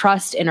the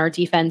trust in our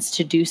defense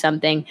to do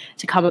something,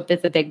 to come up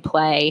with a big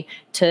play,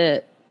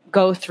 to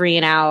go 3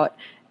 and out,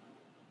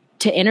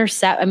 to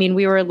intercept. I mean,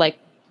 we were like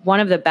one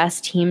of the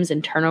best teams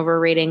in turnover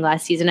rating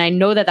last season. I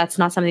know that that's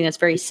not something that's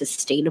very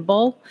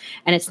sustainable,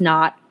 and it's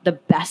not the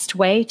best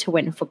way to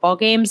win football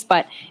games,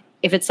 but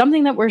if it's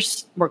something that we're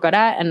good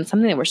at and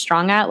something that we're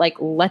strong at,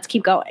 let's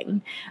keep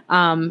going.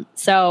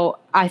 So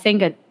I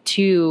think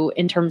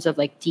in terms of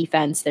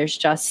defense, there's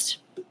just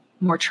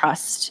more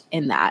trust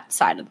in that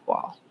side of the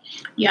ball.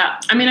 Yeah.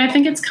 I mean, I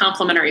think it's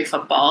complementary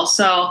football.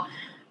 So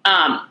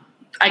I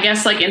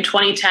guess in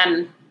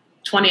 2010,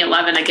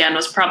 2011, again,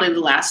 was probably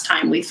the last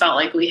time we felt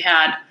like we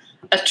had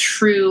a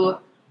true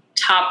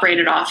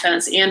top-rated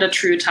offense and a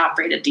true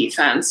top-rated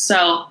defense.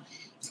 So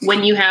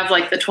when you have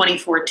the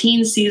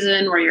 2014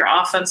 season where your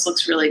offense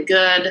looks really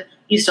good,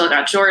 you still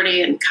got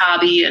Jordy and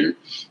Cobby and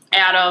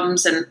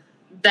Adams, and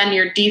then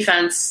your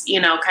defense,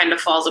 kind of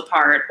falls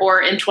apart.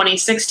 Or in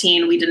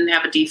 2016, we didn't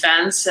have a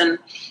defense, and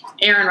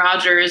Aaron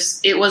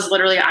Rodgers, it was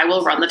literally, I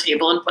will run the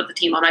table and put the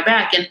team on my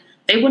back. And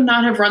they would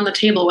not have run the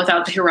table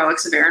without the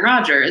heroics of Aaron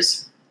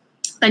Rodgers.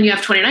 Then you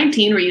have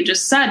 2019 where you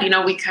just said,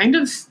 we kind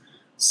of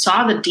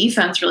saw the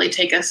defense really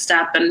take a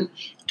step, and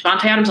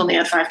Davante Adams only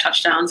had 5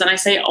 touchdowns. And I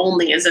say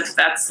only as if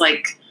that's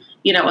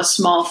a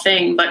small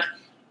thing, but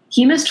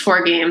he missed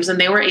 4 games,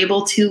 and they were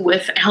able to,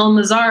 with Allen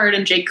Lazard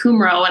and Jake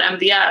Kumro at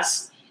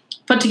MVS,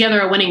 put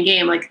together a winning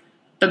game.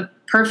 The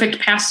perfect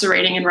passer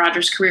rating in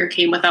Rodgers' career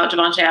came without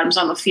Davante Adams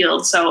on the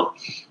field. So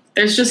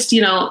there's just,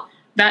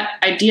 that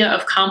idea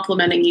of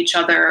complementing each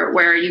other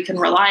where you can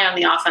rely on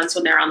the offense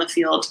when they're on the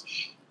field.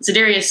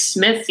 Za'Darius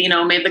Smith,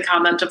 made the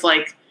comment of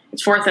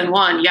it's 4th and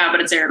 1. Yeah,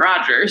 but it's Aaron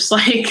Rodgers.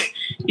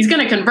 He's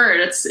going to convert.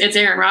 It's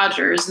Aaron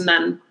Rodgers. And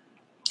then,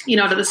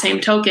 to the same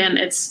token,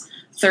 it's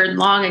 3rd and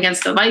long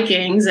against the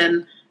Vikings,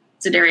 and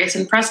Za'Darius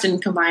and Preston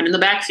combined in the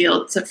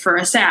backfield for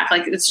a sack.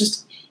 It's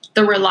just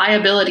the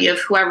reliability of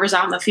whoever's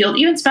on the field,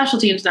 even special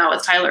teams now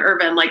with Tyler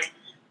Urban.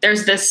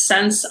 There's this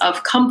sense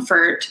of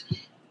comfort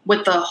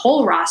with the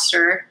whole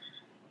roster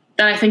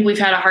that I think we've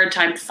had a hard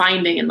time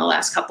finding in the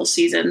last couple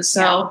seasons.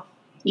 So,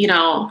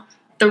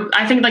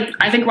 I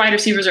think wide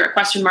receivers are a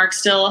question mark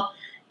still,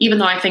 even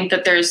though I think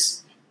that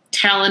there's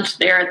talent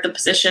there at the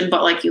position.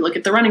 But like you look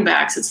at the running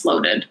backs, it's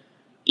loaded.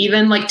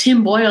 Even like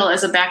Tim Boyle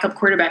as a backup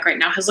quarterback right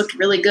now has looked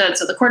really good.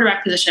 So the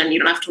quarterback position, you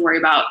don't have to worry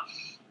about.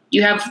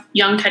 You have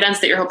young tight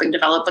ends that you're hoping to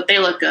develop, but they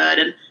look good.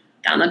 And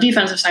on the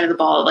defensive side of the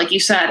ball, like you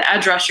said,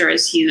 edge rusher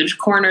is huge.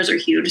 Corners are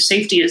huge.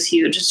 Safety is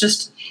huge.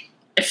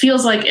 It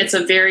feels like it's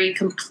a very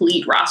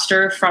complete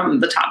roster from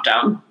the top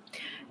down.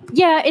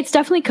 Yeah, it's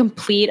definitely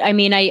complete. I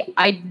mean,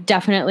 I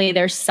definitely,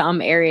 there's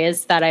some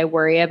areas that I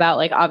worry about.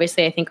 Like,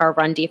 obviously, I think our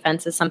run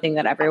defense is something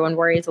that everyone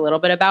worries a little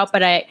bit about.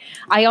 But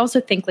I also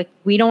think, like,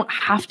 we don't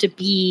have to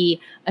be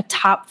a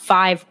top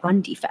 5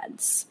 run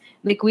defense.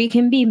 Like, we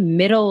can be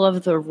middle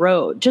of the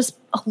road, just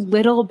a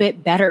little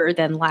bit better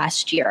than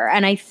last year.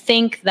 And I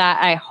think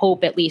that, I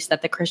hope at least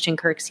that the Christian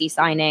Kirksey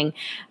signing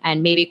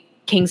and maybe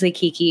Kingsley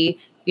Keke,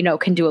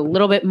 can do a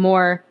little bit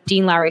more.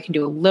 Dean Lowry can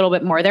do a little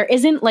bit more. There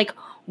isn't like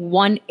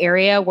one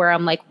area where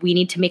I'm like, we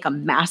need to make a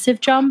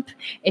massive jump.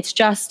 It's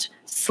just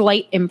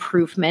slight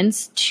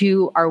improvements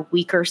to our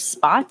weaker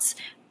spots.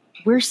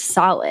 We're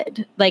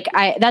solid. Like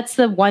that's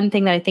the one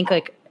thing that I think,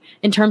 like,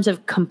 in terms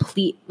of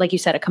complete, like you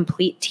said, a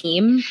complete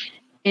team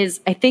is,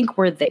 I think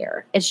we're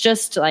there. It's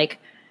just like,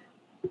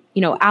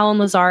 Allen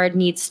Lazard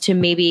needs to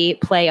maybe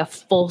play a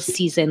full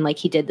season like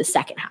he did the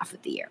second half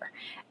of the year.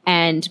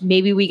 And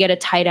maybe we get a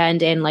tight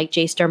end in like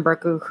Jay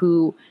Sternberger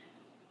who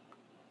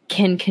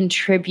can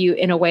contribute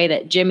in a way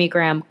that Jimmy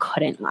Graham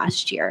couldn't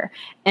last year.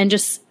 And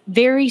just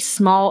very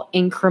small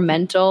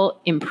incremental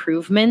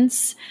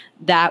improvements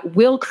that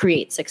will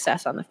create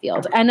success on the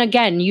field. And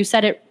again, you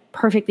said it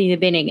perfectly in the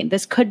beginning, and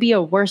this could be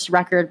a worse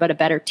record but a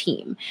better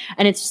team.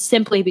 And it's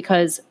simply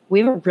because we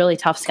have a really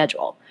tough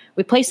schedule.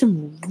 We play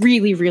some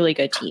really, really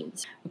good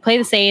teams. We play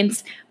the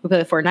Saints, we play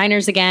the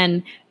 49ers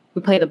again,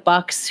 we play the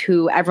Bucks,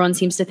 who everyone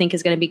seems to think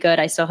is going to be good.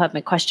 I still have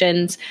my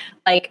questions.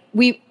 Like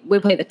we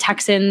play the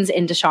Texans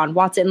and Deshaun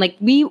Watson. Like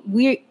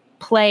we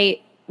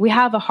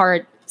have a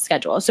hard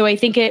schedule. So I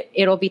think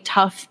it'll be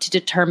tough to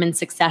determine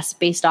success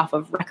based off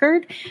of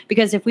record,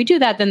 because if we do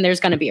that, then there's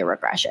going to be a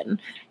regression.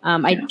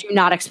 I do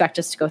not expect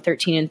us to go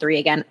 13-3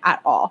 again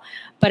at all.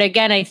 But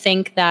again, I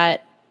think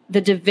that the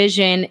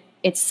division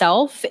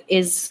itself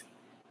is,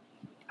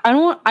 I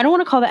don't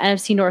want to call the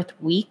NFC North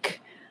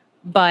weak,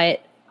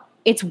 but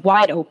it's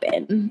wide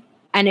open,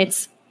 and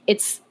it's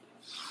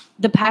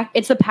the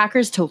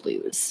Packers to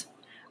lose.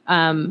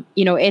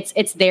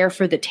 It's there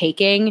for the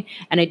taking,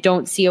 and I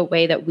don't see a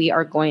way that we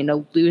are going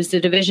to lose the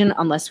division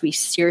unless we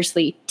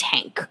seriously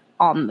tank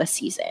on the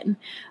season.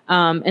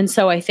 And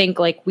so I think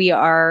like we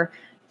are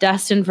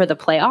destined for the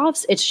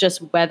playoffs. It's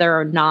just whether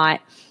or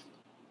not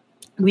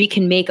we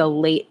can make a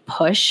late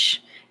push,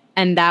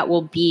 and that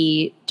will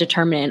be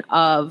determinant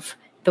of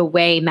the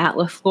way Matt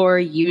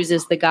LaFleur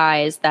uses the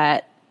guys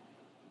that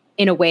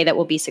in a way that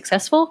will be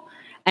successful,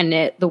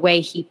 and the way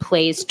he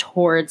plays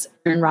towards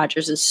Aaron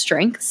Rodgers'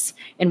 strengths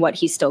and what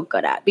he's still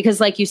good at. Because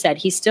like you said,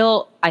 he's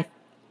still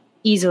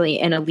easily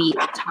an elite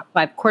top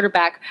 5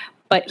 quarterback,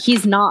 but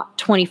he's not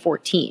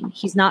 2014.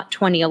 He's not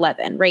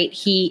 2011, right?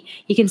 He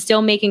can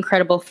still make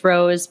incredible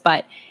throws,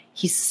 but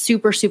he's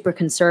super, super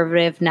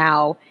conservative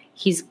now.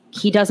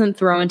 He doesn't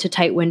throw into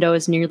tight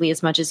windows nearly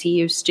as much as he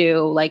used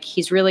to. Like,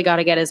 he's really got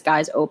to get his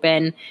guys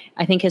open.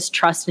 I think his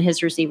trust in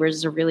his receivers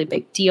is a really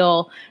big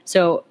deal.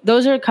 So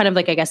those are kind of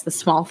like, I guess, the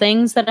small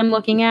things that I'm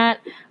looking at,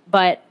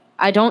 but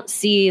I don't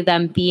see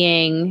them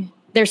being,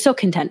 they're still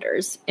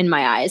contenders in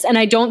my eyes. And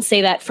I don't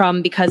say that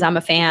because I'm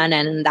a fan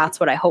and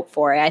that's what I hope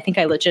for. I think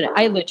I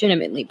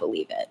legitimately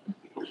believe it.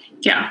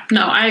 Yeah,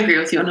 no, I agree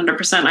with you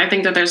 100%. I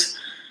think that there's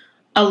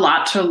a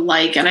lot to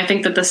like. And I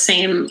think that the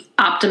same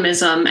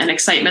optimism and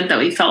excitement that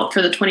we felt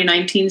for the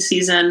 2019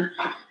 season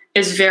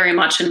is very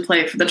much in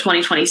play for the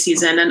 2020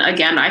 season. And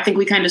again, I think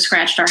we kind of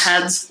scratched our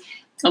heads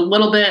a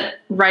little bit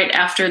right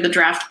after the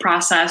draft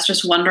process,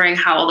 just wondering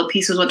how all the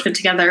pieces would fit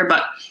together,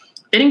 but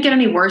they didn't get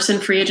any worse in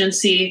free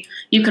agency.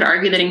 You could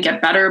argue they didn't get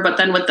better, but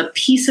then with the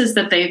pieces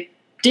that they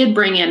did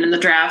bring in the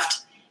draft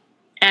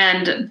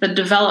and the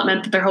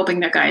development that they're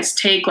hoping their guys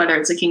take, whether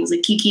it's a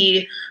Kingsley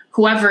Keke,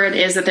 whoever it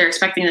is that they're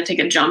expecting to take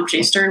a jump,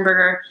 Jay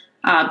Sternberger,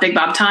 Big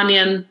Bob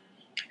Tonyan,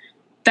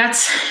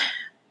 that's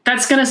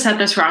going to set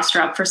this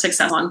roster up for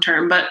success long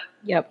term. But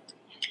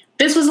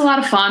This was a lot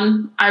of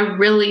fun.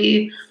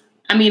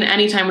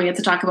 Anytime we get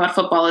to talk about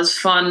football is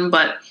fun,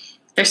 but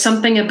there's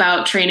something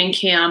about training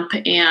camp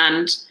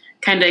and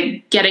kind of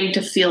getting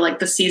to feel like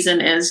the season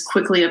is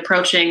quickly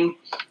approaching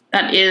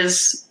that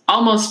is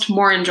almost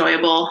more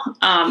enjoyable,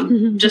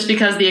 just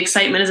because the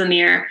excitement is in the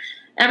air.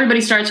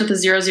 Everybody starts with a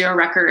 0-0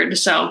 record,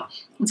 so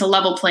it's a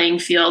level playing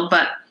field.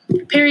 But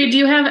Perry, do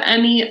you have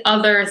any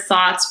other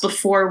thoughts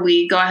before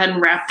we go ahead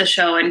and wrap the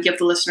show and give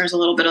the listeners a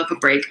little bit of a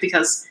break,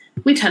 because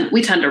we tend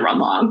to run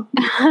long?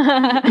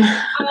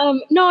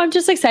 No, I'm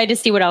just excited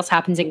to see what else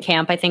happens in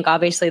camp. I think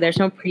obviously there's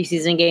no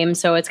preseason game,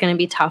 so it's going to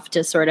be tough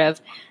to sort of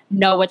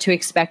know what to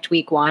expect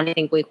week 1. I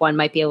think week 1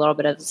 might be a little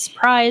bit of a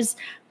surprise,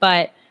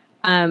 but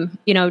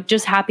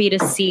just happy to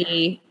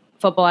see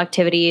football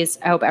activities.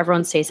 I hope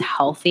everyone stays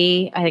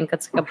healthy. I think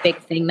that's a big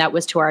thing that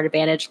was to our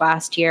advantage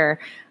last year.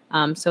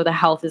 So the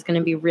health is going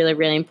to be really,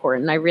 really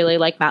important. I really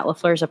like Matt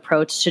LaFleur's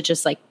approach to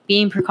just like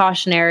being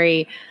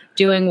precautionary,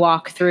 doing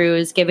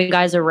walkthroughs, giving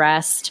guys a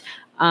rest.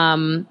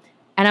 And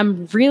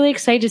I'm really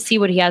excited to see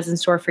what he has in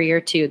store for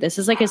year 2. This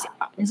is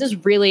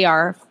really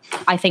our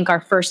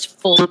first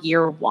full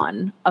year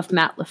 1 of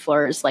Matt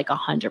LaFleur's like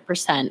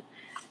 100%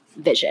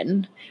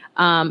 vision.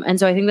 And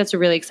so I think that's a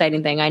really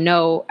exciting thing. I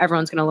know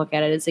everyone's going to look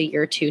at it as a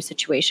year 2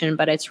 situation,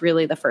 but it's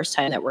really the first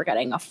time that we're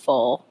getting a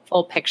full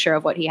picture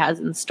of what he has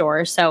in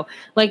store. So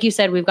like you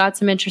said, we've got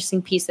some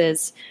interesting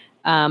pieces.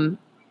 And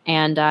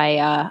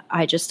I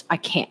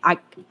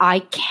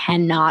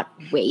cannot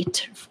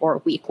wait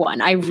for week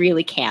 1. I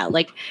really can't.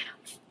 Like,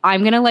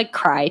 I'm going to like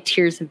cry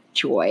tears of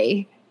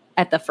joy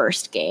at the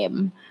first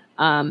game.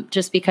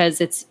 Just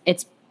because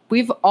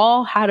we've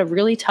all had a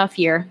really tough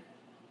year.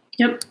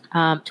 Yep.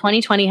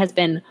 2020 has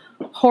been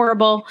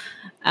horrible.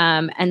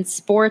 And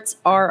sports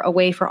are a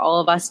way for all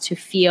of us to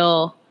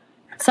feel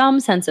some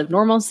sense of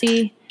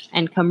normalcy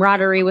and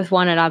camaraderie with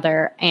one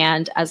another.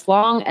 And as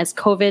long as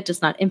COVID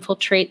does not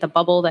infiltrate the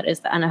bubble that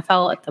is the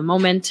NFL at the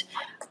moment,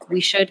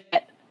 we should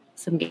get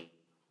some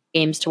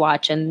games to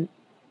watch. And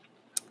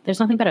there's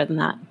nothing better than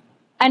that.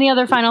 Any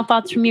other final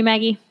thoughts from you,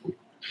 Maggie?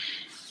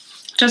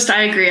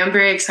 I agree. I'm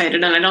very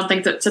excited, and I don't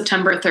think that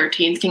September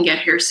 13th can get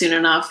here soon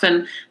enough.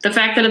 And the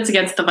fact that it's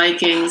against the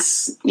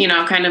Vikings,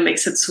 kind of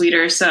makes it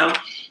sweeter. So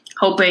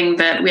hoping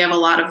that we have a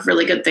lot of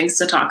really good things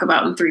to talk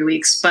about in 3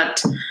 weeks.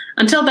 But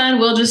until then,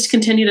 we'll just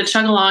continue to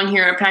chug along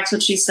here at Pax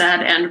What She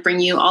Said and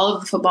bring you all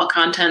of the football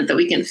content that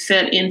we can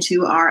fit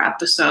into our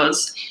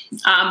episodes.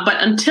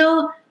 But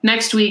until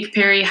next week,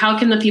 Perry, how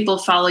can the people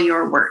follow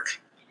your work?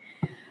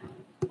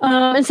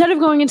 Instead of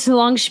going into the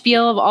long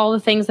spiel of all the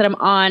things that I'm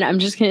on, I'm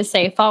just going to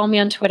say, follow me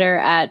on Twitter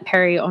at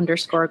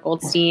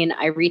Perry_Goldstein.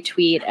 I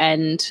retweet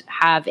and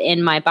have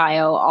in my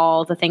bio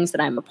all the things that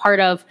I'm a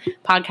part of,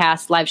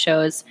 podcasts, live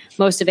shows.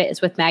 Most of it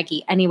is with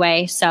Maggie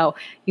anyway. So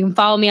you can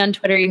follow me on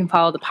Twitter. You can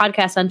follow the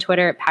podcast on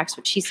Twitter at Pax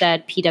What She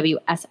Said,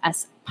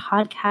 PWSS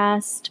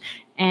Podcast.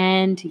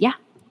 And yeah.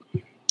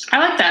 I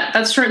like that.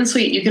 That's short and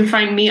sweet. You can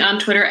find me on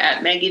Twitter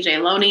at Maggie J.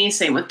 Loney.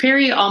 Same with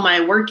Perry. All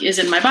my work is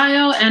in my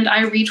bio, and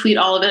I retweet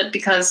all of it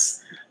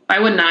because why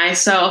wouldn't I?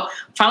 So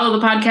follow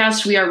the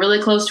podcast. We are really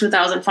close to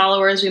 1,000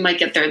 followers. We might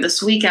get there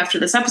this week after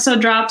this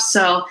episode drops.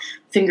 So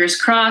fingers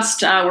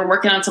crossed. We're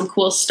working on some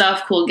cool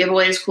stuff, cool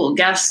giveaways, cool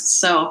guests.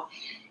 So,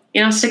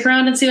 stick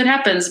around and see what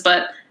happens.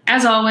 But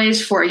as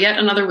always, for yet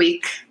another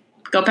week,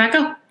 go Pack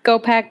Go. Go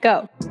Pack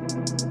Go.